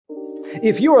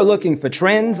If you are looking for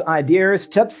trends, ideas,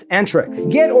 tips, and tricks,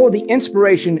 get all the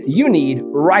inspiration you need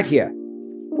right here.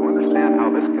 To understand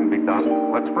how this can be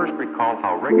done, let's first recall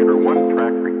how regular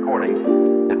one-track recording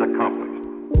is accomplished.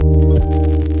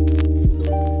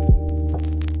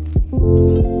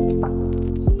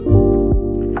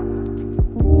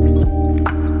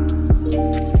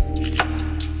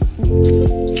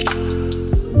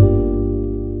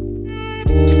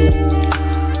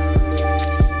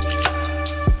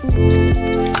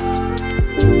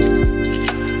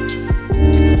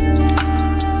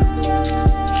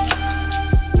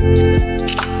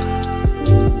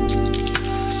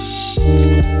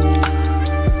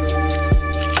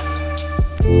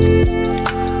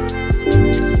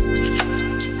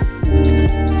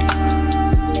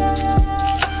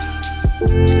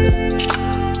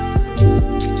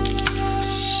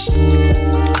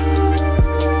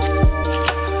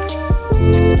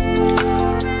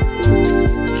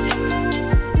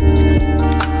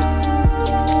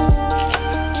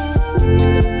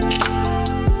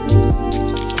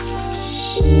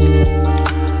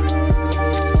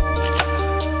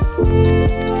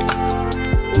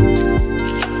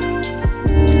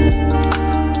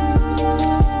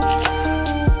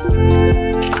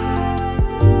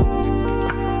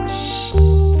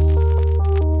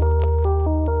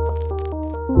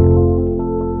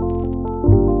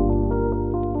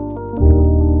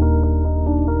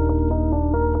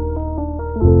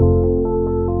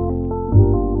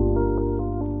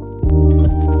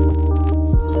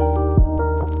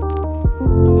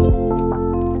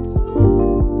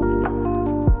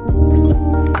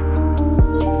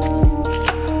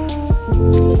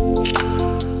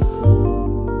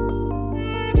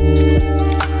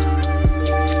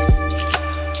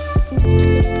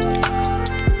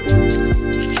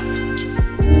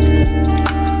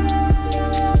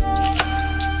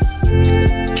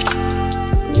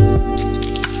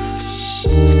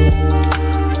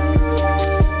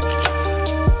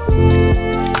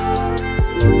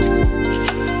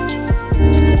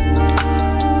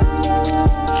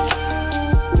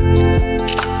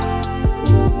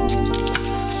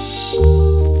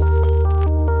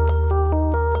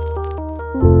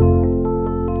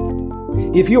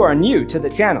 If you are new to the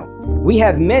channel, we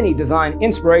have many design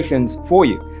inspirations for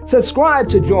you. Subscribe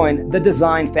to join the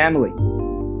design family.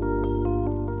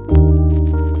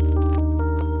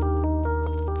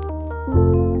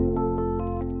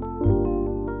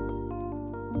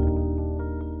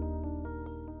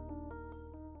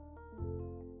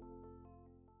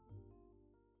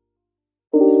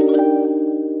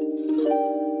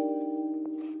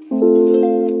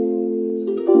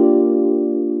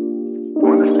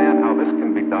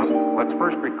 Let's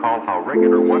first recall how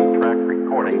regular one-track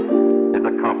recording is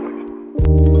accomplished.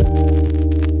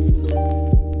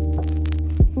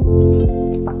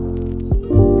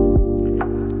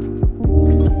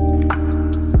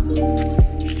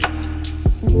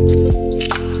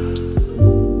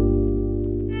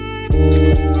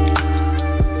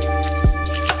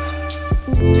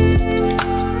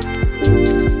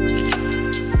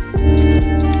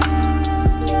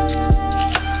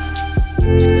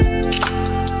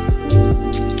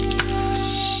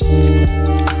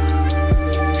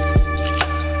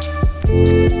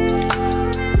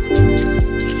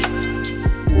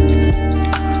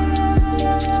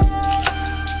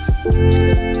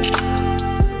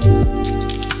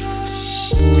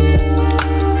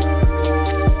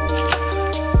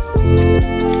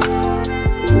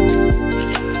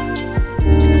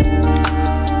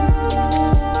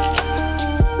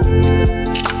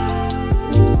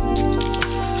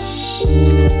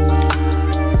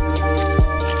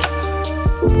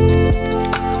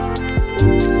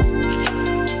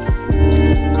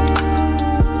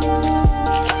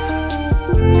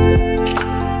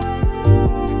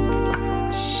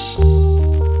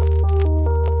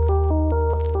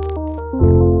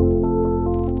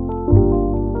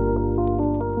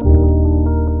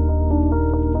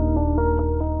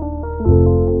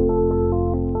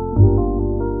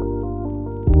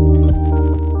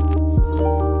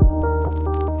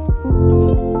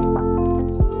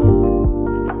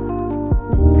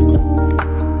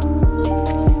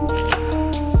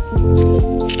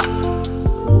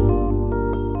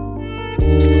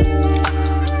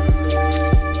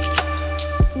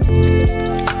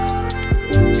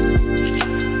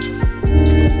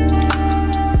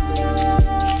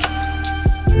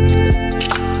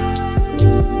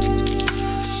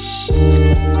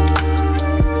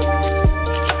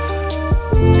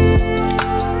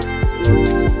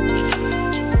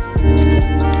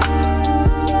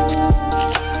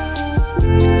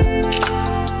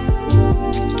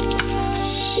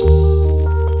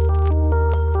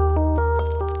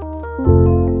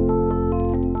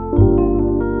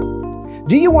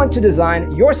 want to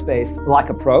design your space like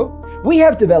a pro? We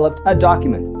have developed a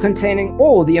document containing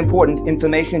all the important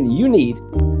information you need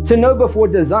to know before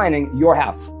designing your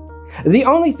house. The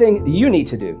only thing you need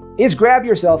to do is grab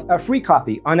yourself a free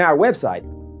copy on our website,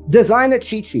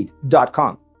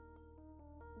 designacheatsheet.com.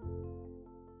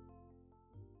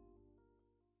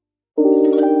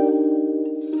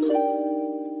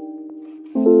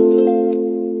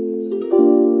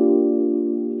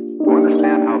 To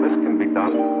understand how this can be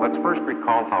done, let's first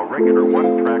recall how regular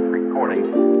one-track recording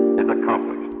is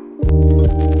accomplished.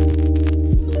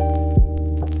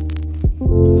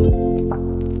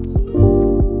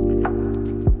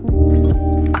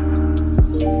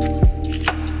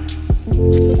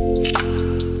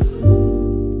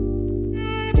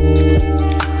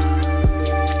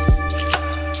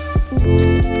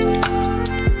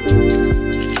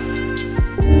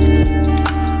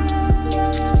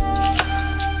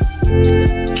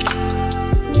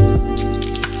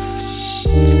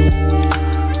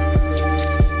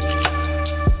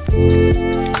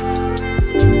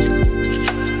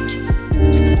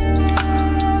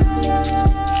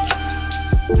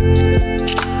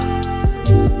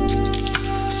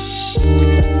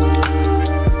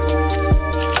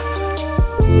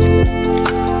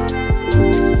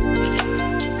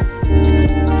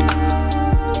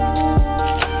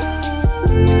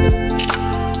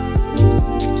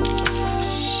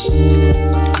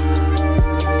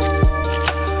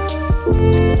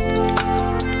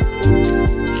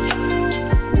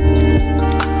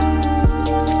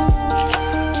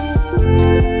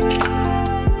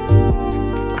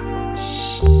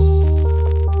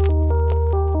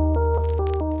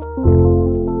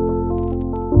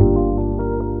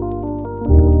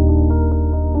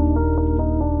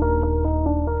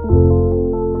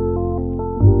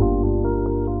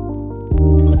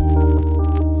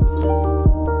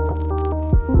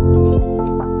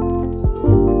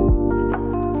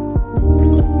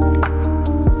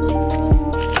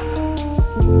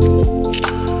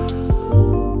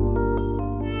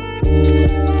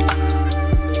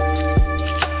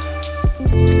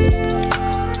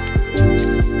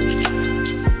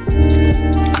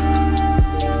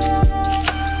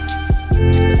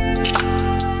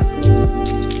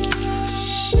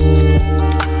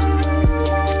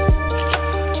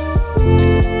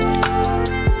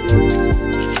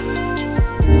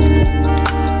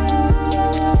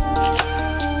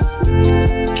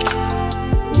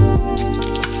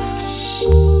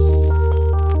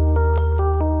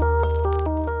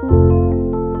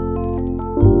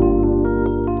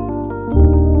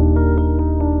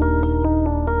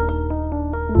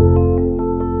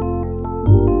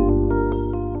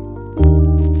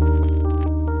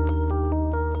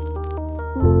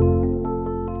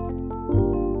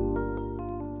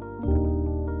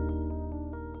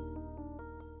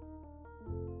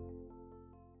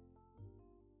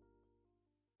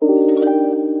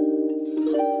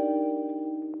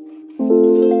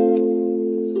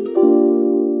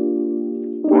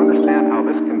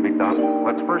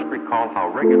 Let's first recall how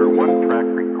regular one-track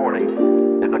recording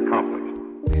is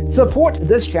accomplished. Support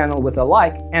this channel with a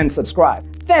like and subscribe.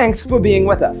 Thanks for being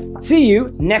with us. See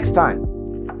you next time.